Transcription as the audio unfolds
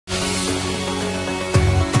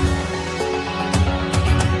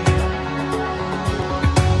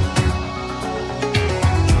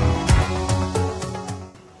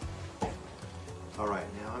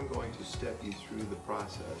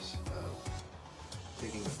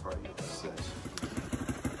taking apart your cassette.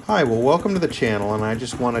 Hi, well, welcome to the channel, and I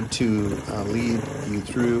just wanted to lead you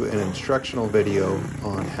through an instructional video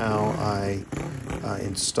on how I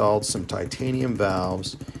installed some titanium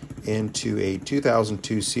valves into a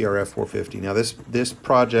 2002 CRF450. Now this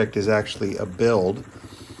project is actually a build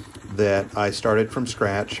that I started from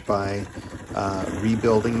scratch by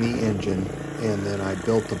rebuilding the engine, and then I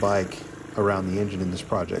built the bike around the engine in this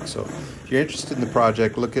project. So if you're interested in the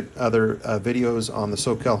project, look at other videos on the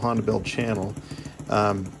SoCal.hondabuild channel.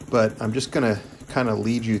 But I'm just going to kind of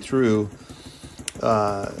lead you through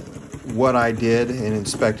what I did in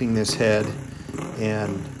inspecting this head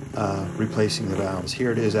and replacing the valves.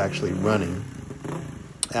 Here it is actually running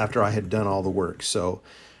after I had done all the work. So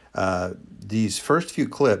these first few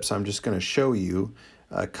clips, I'm just going to show you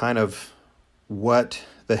kind of what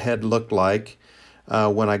the head looked like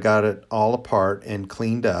when I got it all apart and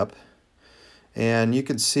cleaned up. And you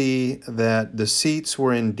can see that the seats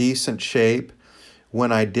were in decent shape.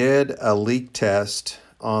 When I did a leak test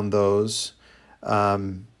on those,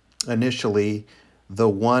 initially, the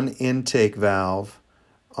one intake valve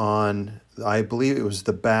on, I believe it was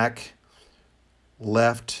the back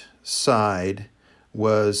left side,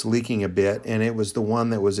 was leaking a bit, and it was the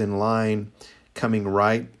one that was in line coming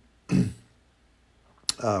right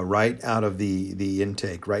right out of the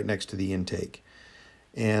intake, right next to the intake.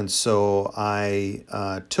 And so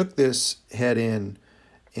I took this head in,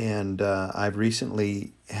 and I've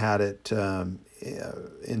recently had it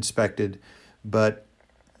inspected. But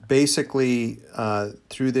basically,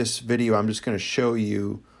 through this video, I'm just going to show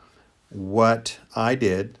you what I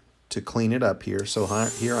did to clean it up here. So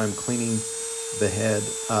here I'm cleaning the head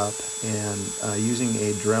up and using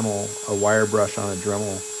a Dremel, a wire brush on a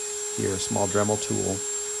Dremel here, a small Dremel tool.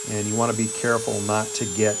 And you want to be careful not to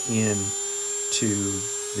get into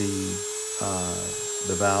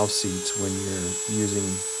the valve seats when you're using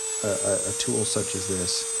a tool such as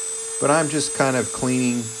this. But I'm just kind of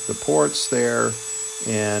cleaning the ports there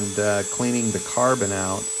and cleaning the carbon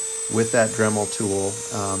out with that Dremel tool,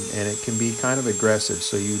 and it can be kind of aggressive,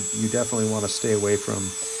 so you definitely want to stay away from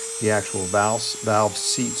the actual valve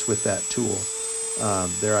seats with that tool.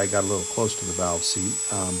 There I got a little close to the valve seat,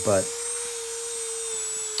 but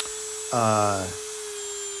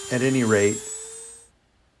at any rate,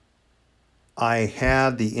 I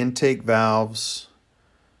had the intake valves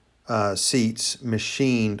seats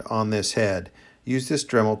machined on this head. Use this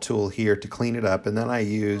Dremel tool here to clean it up, and then I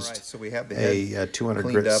used So we have the head a 200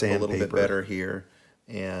 cleaned grit up sandpaper. a little bit better here,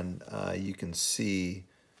 and you can see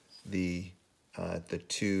the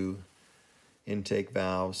two intake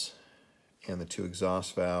valves and the two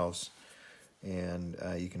exhaust valves, and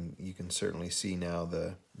you can certainly see now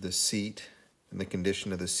the seat and the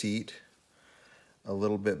condition of the seat a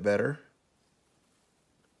little bit better.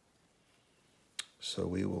 So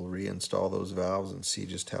we will reinstall those valves and see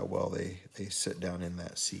just how well they sit down in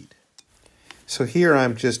that seat. So here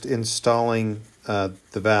I'm just installing the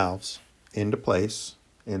valves into place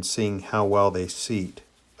and seeing how well they seat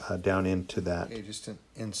down into that. Okay, just to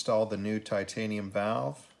install the new titanium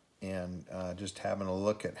valve and just having a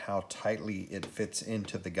look at how tightly it fits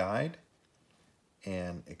into the guide,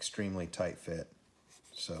 and extremely tight fit.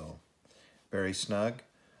 So very snug.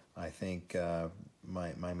 I think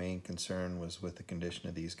my main concern was with the condition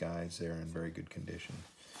of these guides. They're in very good condition,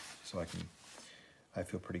 so I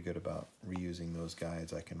feel pretty good about reusing those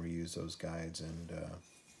guides. I can reuse those guides and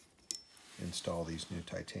install these new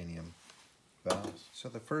titanium valves. So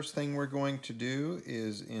the first thing we're going to do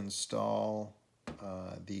is install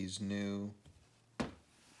these new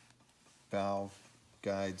valve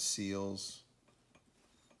guide seals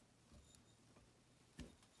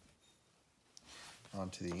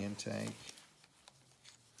onto the intake,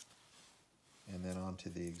 and then onto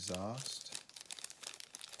the exhaust.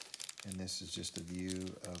 And this is just a view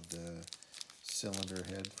of the cylinder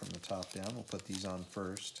head from the top down. We'll put these on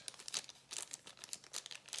first.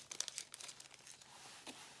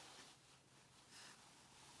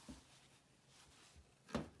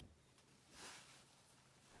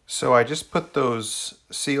 So I just put those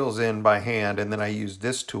seals in by hand, and then I used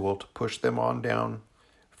this tool to push them on down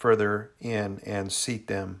further in and seat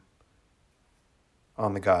them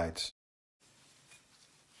on the guides.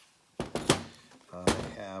 I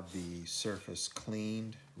have the surface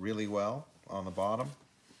cleaned really well on the bottom,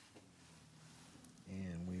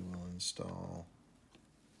 and we will install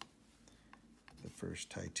the first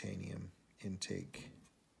titanium intake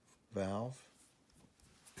valve.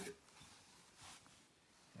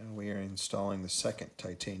 And we are installing the second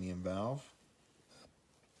titanium valve.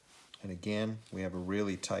 And again, we have a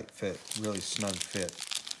really tight fit, really snug fit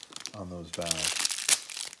on those valves.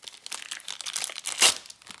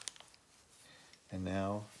 And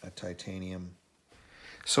now a titanium.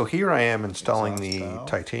 So here I am installing the valve.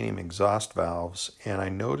 titanium exhaust valves, and I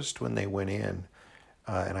noticed when they went in,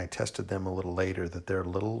 and I tested them a little later, that they're a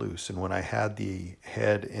little loose. And when I had the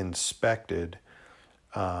head inspected,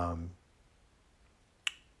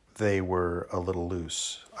 they were a little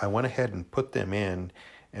loose. I went ahead and put them in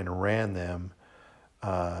and ran them,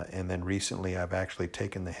 and then recently I've actually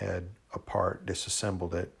taken the head apart,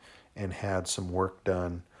 disassembled it, and had some work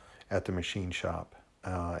done at the machine shop.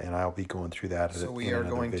 And I'll be going through that So in we are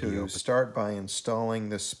another going video. to start by installing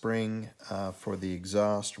the spring for the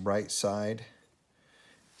exhaust right side.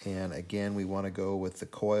 And again, we want to go with the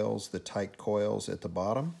coils, the tight coils at the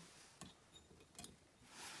bottom.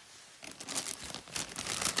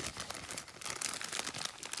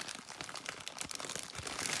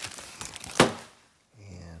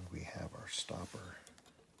 And we have our stopper.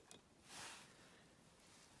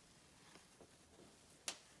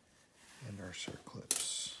 And our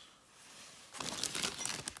circlips.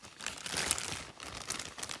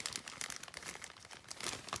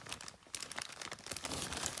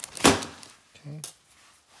 Okay,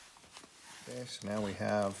 so now we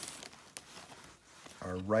have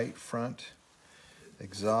our right front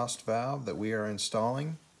exhaust valve that we are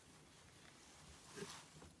installing.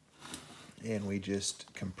 And we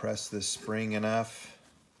just compress this spring enough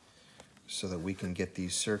so that we can get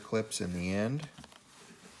these circlips in the end.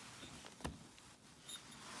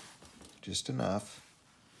 Just enough.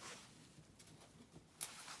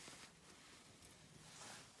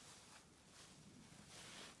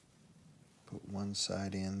 Put one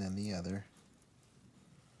side in, then the other.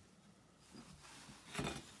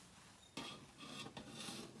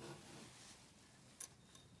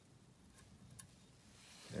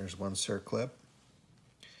 There's one circlip.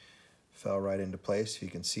 Fell right into place, if you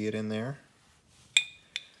can see it in there.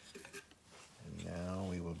 And now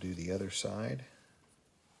we will do the other side.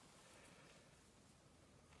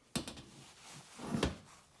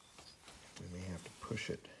 We may have to push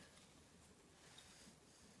it.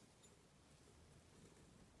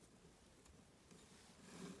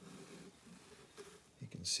 You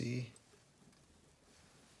can see.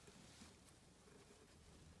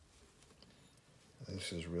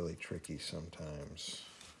 This is really tricky sometimes.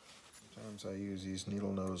 Sometimes I use these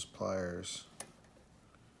needle nose pliers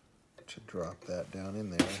to drop that down in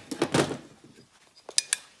there.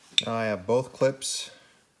 Now I have both clips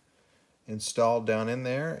installed down in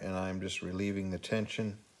there, and I'm just relieving the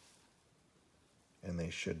tension, and they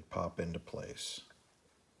should pop into place.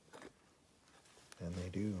 And they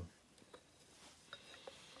do.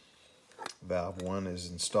 Valve 1 is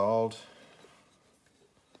installed.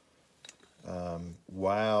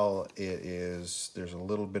 While there's a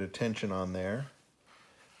little bit of tension on there,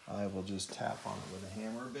 I will just tap on it with a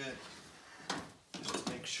hammer a bit, just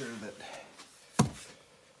to make sure that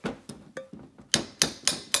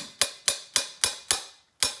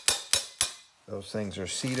those things are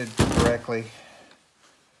seated correctly.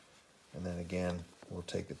 And then again, we'll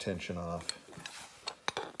take the tension off.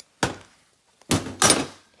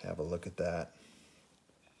 Have a look at that.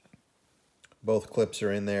 Both clips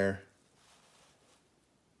are in there.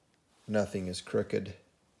 Nothing is crooked.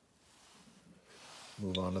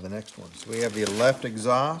 Move on to the next one. So we have the left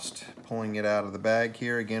exhaust, pulling it out of the bag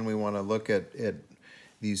here. Again, we want to look at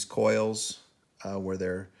these coils where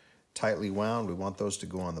they're tightly wound. We want those to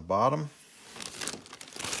go on the bottom.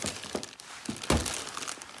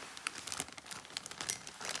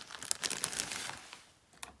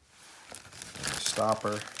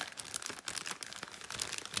 Stopper.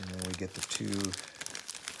 And then we get the two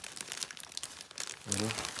little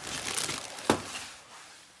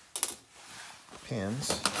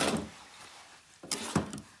pins.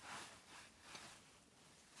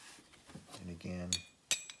 And again,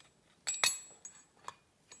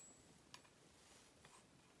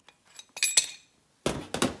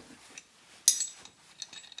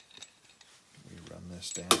 we run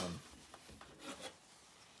this down.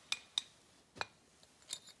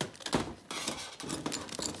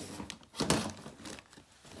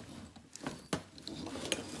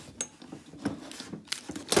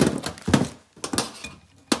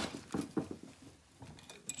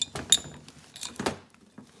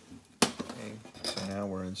 Now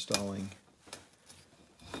we're installing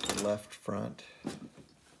the left front.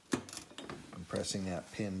 I'm pressing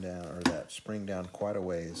that pin down, or that spring down, quite a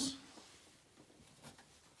ways.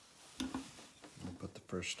 We'll put the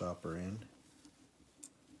first stopper in.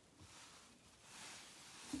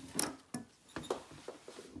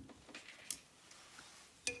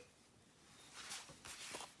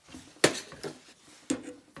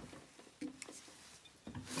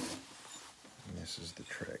 And this is the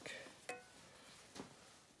trick.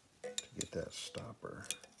 get that stopper.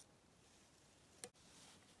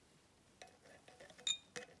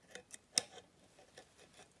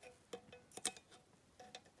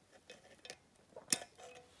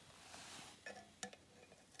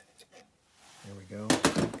 There we go.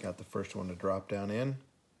 Got the first one to drop down in.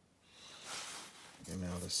 And now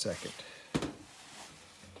the second.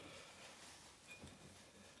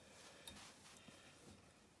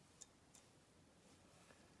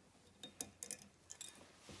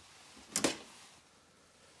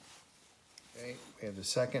 Okay, we have the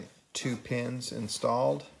second 2 pins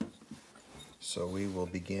installed. So we will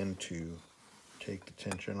begin to take the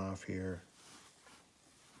tension off here.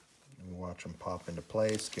 And watch them pop into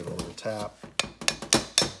place, give it a little tap.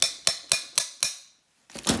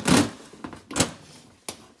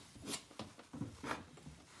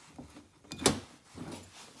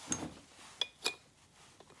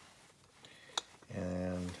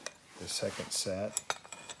 And the second set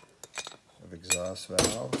of exhaust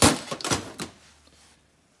valves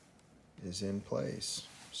is in place.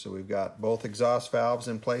 So we've got both exhaust valves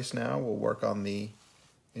in place now. We'll work on the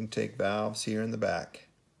intake valves here in the back.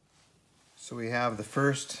 So we have the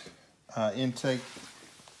first intake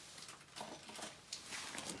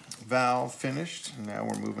valve finished. Now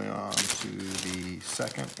we're moving on to the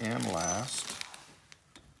second and last.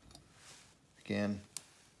 Again,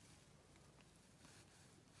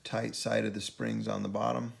 tight side of the springs on the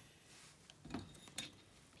bottom.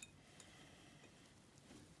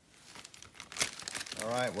 All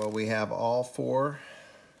right, well, we have all 4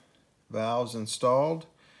 valves installed.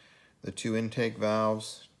 The 2 intake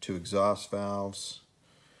valves, 2 exhaust valves.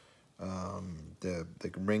 The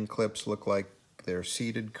ring clips look like they're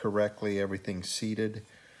seated correctly. Everything's seated.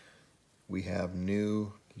 We have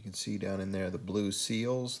new, you can see down in there, the blue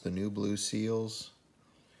seals, the new blue seals.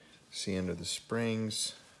 See under the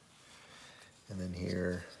springs. And then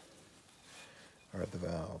here are the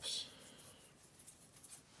valves.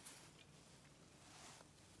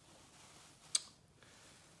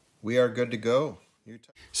 We are good to go.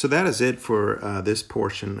 So that is it for this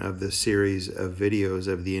portion of the series of videos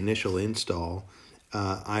of the initial install.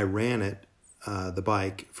 I ran it, the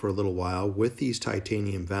bike, for a little while with these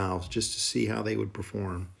titanium valves just to see how they would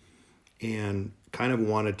perform, and kind of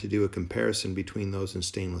wanted to do a comparison between those and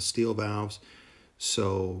stainless steel valves.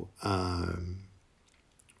 So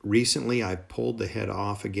recently I've pulled the head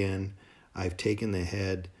off again. I've taken the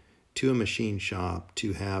head to a machine shop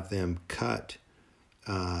to have them cut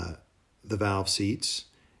the valve seats,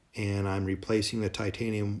 and I'm replacing the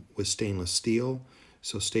titanium with stainless steel.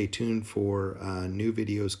 So stay tuned for new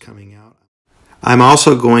videos coming out. I'm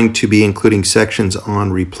also going to be including sections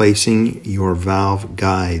on replacing your valve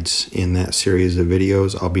guides in that series of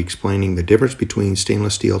videos. I'll be explaining the difference between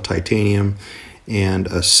stainless steel, titanium, and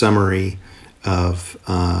a summary of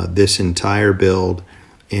this entire build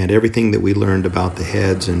and everything that we learned about the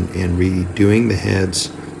heads and redoing the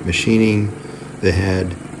heads, machining the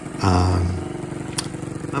head.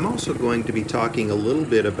 I'm also going to be talking a little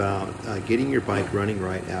bit about getting your bike running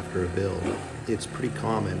right after a build. It's pretty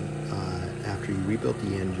common after you rebuilt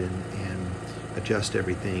the engine and adjust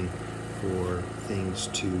everything for things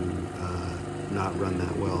to not run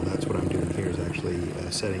that well. That's what I'm doing here, is actually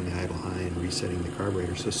setting the idle high and resetting the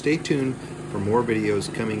carburetor. So stay tuned for more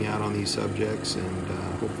videos coming out on these subjects, and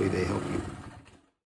hopefully they help you.